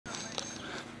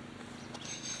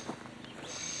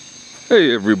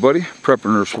Hey everybody,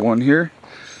 Prepper Nurse 1 here.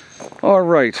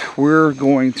 Alright, we're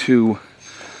going to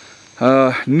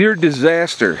near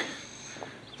disaster.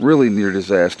 Really near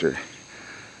disaster.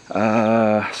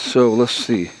 So let's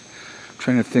see. I'm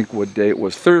trying to think what day it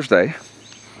was. Thursday.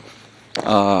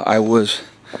 I was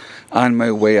on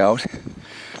my way out.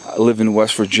 I live in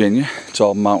West Virginia. It's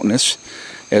all mountainous,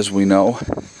 as we know.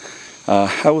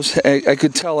 I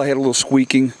could tell I had a little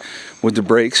squeaking with the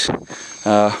brakes.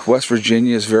 West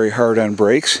Virginia is very hard on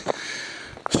brakes.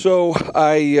 So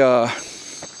I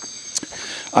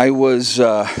was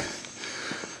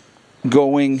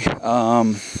going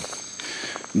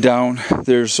down.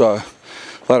 There's a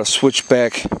lot of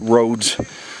switchback roads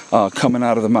coming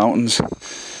out of the mountains,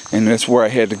 and that's where I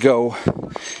had to go.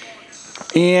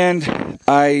 And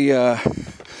I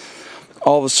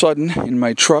all of a sudden in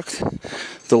my truck,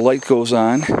 the light goes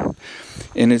on,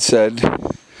 and it said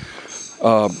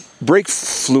brake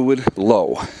fluid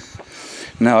low.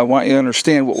 Now I want you to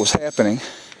understand what was happening.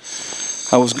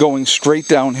 I was going straight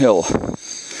downhill.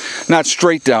 Not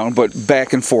straight down, but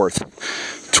back and forth.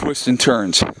 Twists and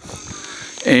turns.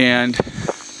 And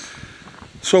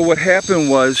so what happened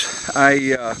was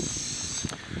I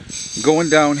going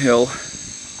downhill,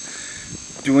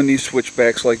 doing these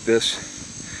switchbacks like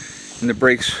this, and the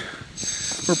brakes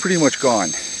were pretty much gone.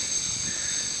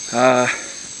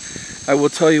 I will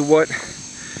tell you what,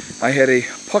 I had a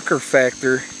pucker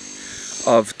factor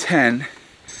of 10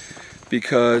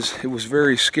 because it was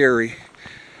very scary.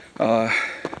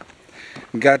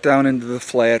 Got down into the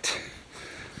flat,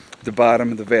 the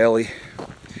bottom of the valley,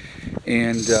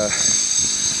 and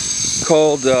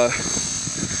called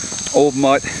old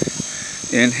Mutt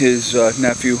and his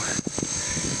nephew,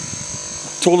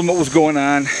 told them what was going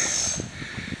on,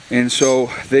 and so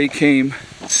they came,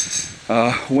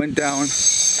 went down,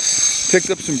 picked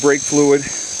up some brake fluid,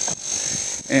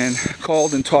 and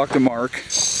called and talked to Mark.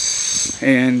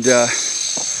 And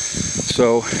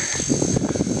so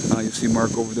you see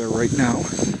Mark over there right now.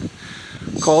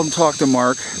 Called and talked to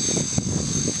Mark,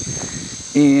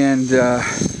 and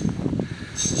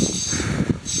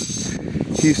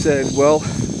he said, well,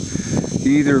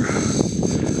 he either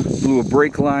blew a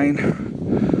brake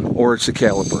line or it's a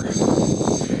caliper.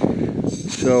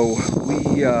 So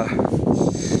we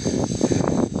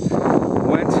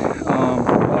went,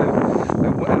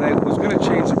 and I was going to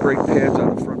change the brake pads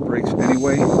on the front brakes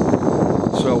anyway.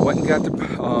 So I went and got the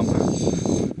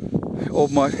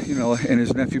old Mutt, and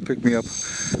his nephew picked me up.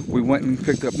 We went and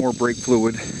picked up more brake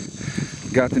fluid,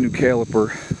 got the new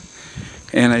caliper,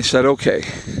 and I said, okay.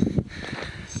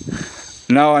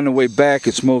 Now on the way back,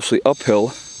 it's mostly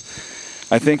uphill.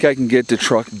 I think I can get the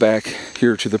truck back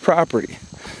here to the property.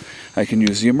 I can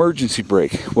use the emergency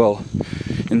brake. Well,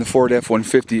 in the Ford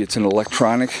F-150, it's an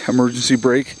electronic emergency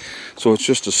brake, so it's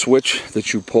just a switch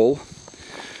that you pull.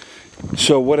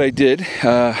 So what I did,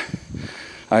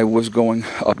 I was going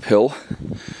uphill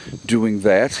doing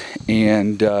that,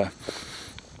 and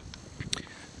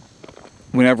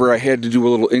whenever I had to do a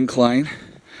little incline,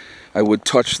 I would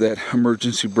touch that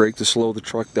emergency brake to slow the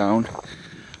truck down.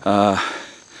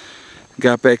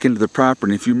 Got back into the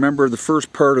property. If you remember, the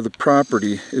first part of the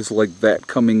property is like that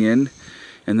coming in,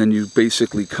 and then you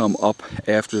basically come up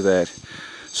after that.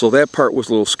 So that part was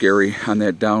a little scary on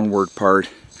that downward part.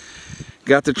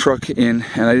 Got the truck in,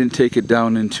 and I didn't take it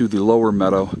down into the lower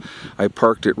meadow. I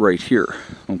parked it right here.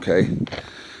 Okay.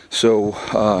 So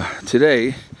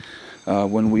today,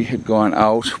 when we had gone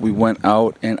out, we went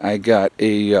out and I got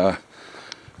a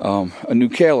new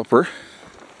caliper.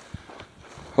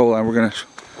 Hold on, we're gonna.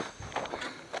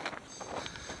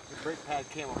 The brake pad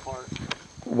came apart.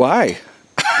 Why?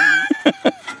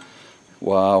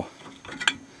 Wow.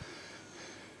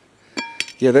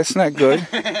 Yeah, that's not good.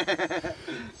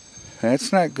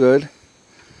 That's not good.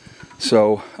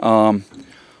 So,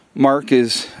 Mark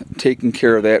is taking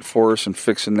care of that for us and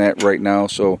fixing that right now,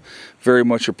 so very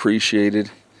much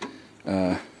appreciated.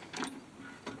 I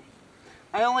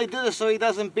only do this so he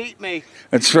doesn't beat me.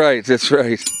 That's right, that's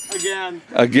right.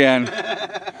 Again.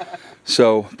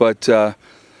 So, but,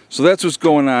 so that's what's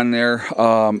going on there.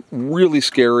 Really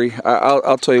scary.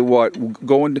 I'll tell you what,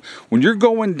 when you're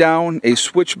going down a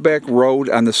switchback road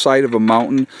on the side of a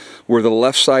mountain, where the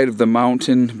left side of the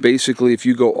mountain, basically if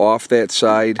you go off that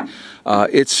side,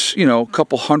 it's, a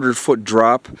couple 100-foot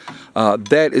drop.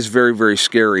 That is very, very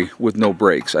scary with no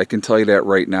brakes. I can tell you that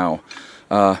right now.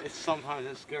 Sometimes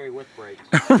it's scary with brakes.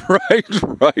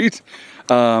 right.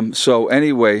 So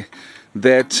anyway,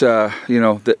 that,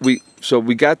 so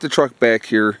we got the truck back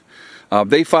here.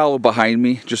 They followed behind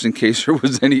me just in case there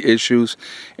was any issues,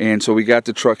 and so we got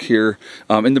the truck here.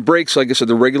 And the brakes, like I said,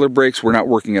 the regular brakes were not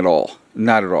working at all.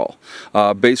 Not at all.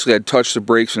 Basically, I'd touch the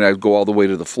brakes and I'd go all the way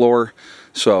to the floor.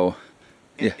 So,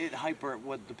 yeah.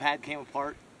 When the pad came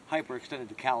apart, hyper extended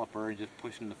the caliper and just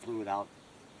pushing the fluid out.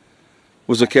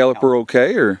 Was the caliper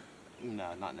okay, or?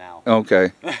 No, not now.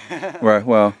 Okay. Right,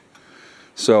 well.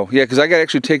 So, yeah, because I got to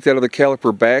actually take that other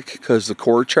caliper back because the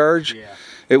core charge, Yeah.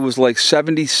 it was like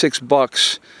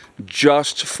 $76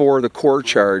 just for the core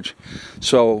charge.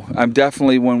 So I'm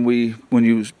definitely, when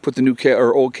you put the new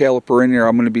old caliper in there,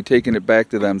 I'm going to be taking it back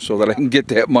to them so that I can get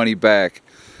that money back.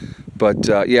 But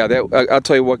yeah, I'll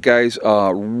tell you what, guys,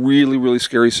 really, really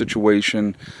scary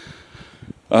situation.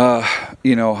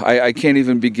 You know, I can't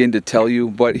even begin to tell you,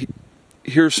 but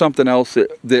here's something else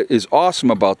that is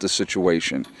awesome about this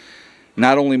situation.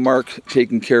 Not only Mark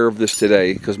taking care of this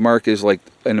today, because Mark is like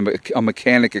a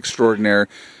mechanic extraordinaire,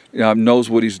 knows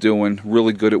what he's doing,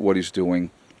 really good at what he's doing.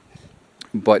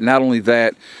 But not only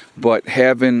that, but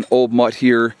having Old Mutt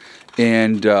here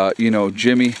and, you know,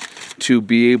 Jimmy, to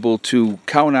be able to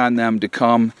count on them to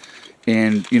come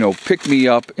and, you know, pick me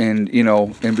up and, you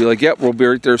know, and be like, yep, we'll be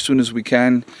right there as soon as we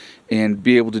can, and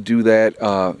be able to do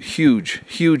that.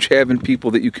 Huge having people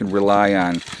that you can rely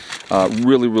on.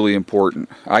 Really, really important,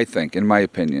 I think, in my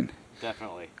opinion.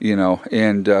 Definitely. You know,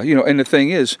 and the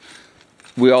thing is,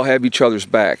 we all have each other's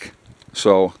back.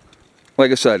 So,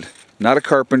 like I said, not a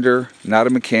carpenter, not a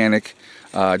mechanic.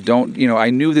 I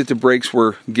knew that the brakes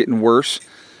were getting worse.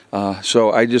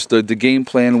 So the game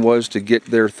plan was to get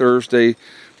there Thursday,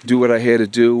 do what I had to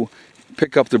do,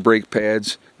 pick up the brake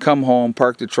pads, come home,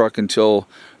 park the truck until,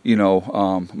 you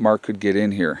know, Mark could get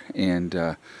in here.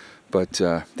 And,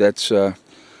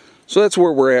 so that's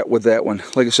where we're at with that one.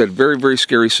 Like I said, very, very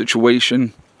scary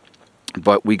situation,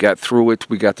 but we got through it.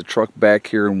 We got the truck back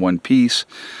here in one piece,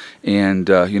 and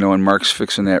you know, and Mark's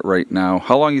fixing that right now.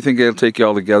 How long do you think it'll take you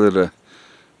all together to?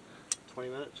 20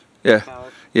 minutes. Yeah,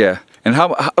 yeah. And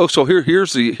so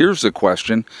here's the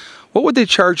question: what would they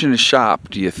charge in the shop,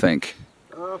 do you think?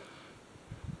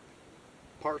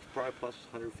 Parts probably plus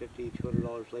 $150,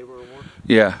 $200 labor or more.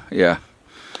 Yeah, yeah.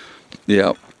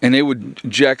 Yeah, and they would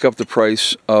jack up the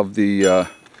price of the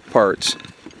parts.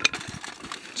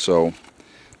 So,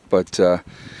 but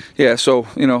yeah, so,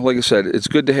 you know, like I said, it's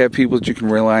good to have people that you can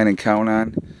rely on and count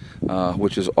on,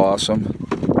 which is awesome.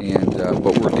 And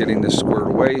but we're getting this squared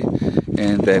away,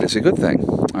 and that is a good thing.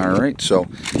 All right. So,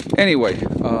 anyway,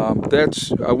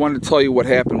 I wanted to tell you what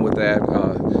happened with that.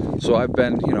 So I've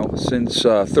been, you know, since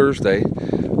Thursday,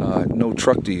 no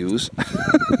truck to use.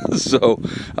 So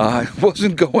I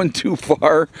wasn't going too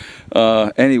far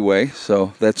anyway,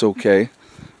 so that's okay.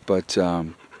 But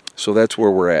so that's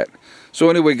where we're at. So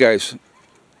anyway, guys,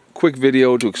 quick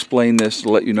video to explain this, to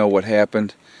let you know what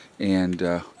happened, and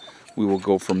we will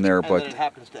go from there. But it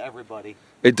happens to everybody.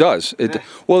 It does.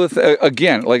 Well,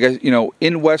 again, like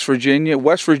in West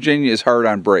Virginia is hard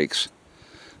on brakes.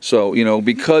 So, you know,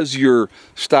 because you're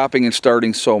stopping and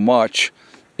starting so much,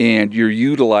 and you're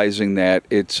utilizing that,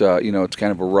 it's you know, it's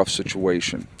kind of a rough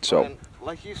situation. So, and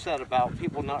like you said about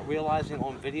people not realizing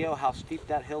on video how steep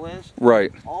that hill is.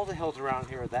 Right. All the hills around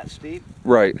here are that steep.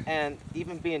 Right. And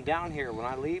even being down here, when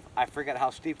I leave, I forget how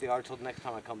steep they are until the next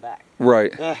time I come back.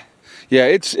 Right. Yeah,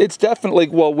 it's definitely,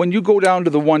 well, when you go down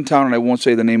to the one town, and I won't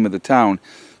say the name of the town,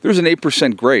 there's an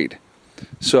 8% grade.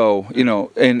 So, you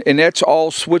know, and that's all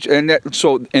switch, and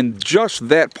just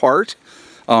that part,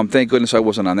 thank goodness I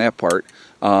wasn't on that part.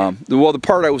 Well, the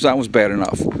part I was on was bad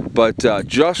enough, but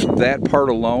just that part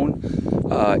alone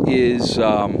is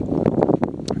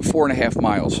 4.5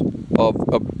 miles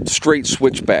of straight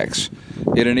switchbacks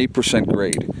at an 8%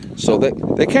 grade. So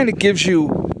that kind of gives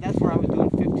you. That's where I was doing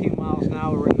 15 miles an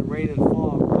hour in the rain and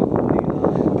fog,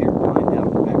 pulling the deer blind down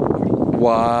the back of the tree.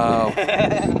 Wow.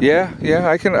 Yeah,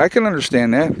 I can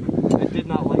understand that. I did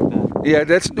not like that. Yeah,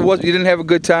 you didn't have a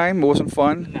good time. It wasn't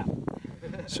fun. No.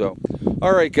 So,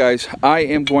 all right, guys, I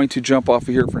am going to jump off of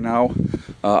here for now.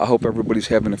 I hope everybody's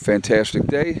having a fantastic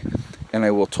day, and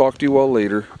I will talk to you all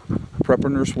later.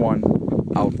 Prepper Nurse 1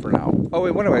 out for now. Oh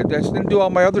wait, I didn't do all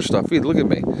my other stuff either. Look at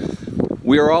me.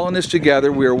 We are all in this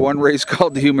together. We are one race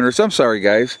called the Human Race. I'm sorry,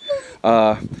 guys.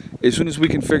 As soon as we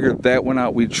can figure that one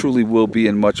out, we truly will be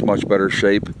in much, much better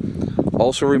shape.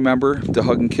 Also remember to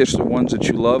hug and kiss the ones that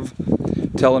you love.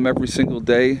 Tell them every single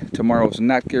day, tomorrow is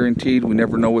not guaranteed. We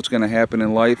never know what's going to happen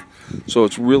in life. So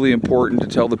it's really important to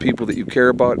tell the people that you care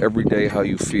about every day how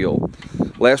you feel.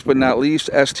 Last but not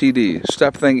least, STD,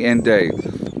 step thing and day.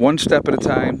 One step at a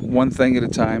time, one thing at a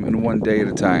time, and one day at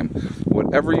a time.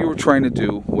 Whatever you're trying to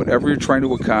do, whatever you're trying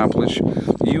to accomplish,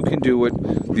 you can do it.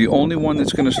 The only one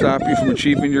that's going to stop you from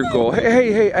achieving your goal,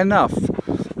 hey, enough.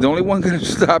 The only one going to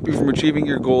stop you from achieving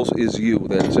your goals is you.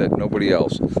 That's it, nobody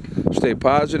else. Stay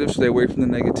positive, stay away from the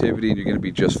negativity, and you're going to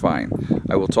be just fine.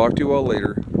 I will talk to you all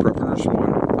later. Preppreneurs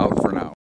 1, out for now.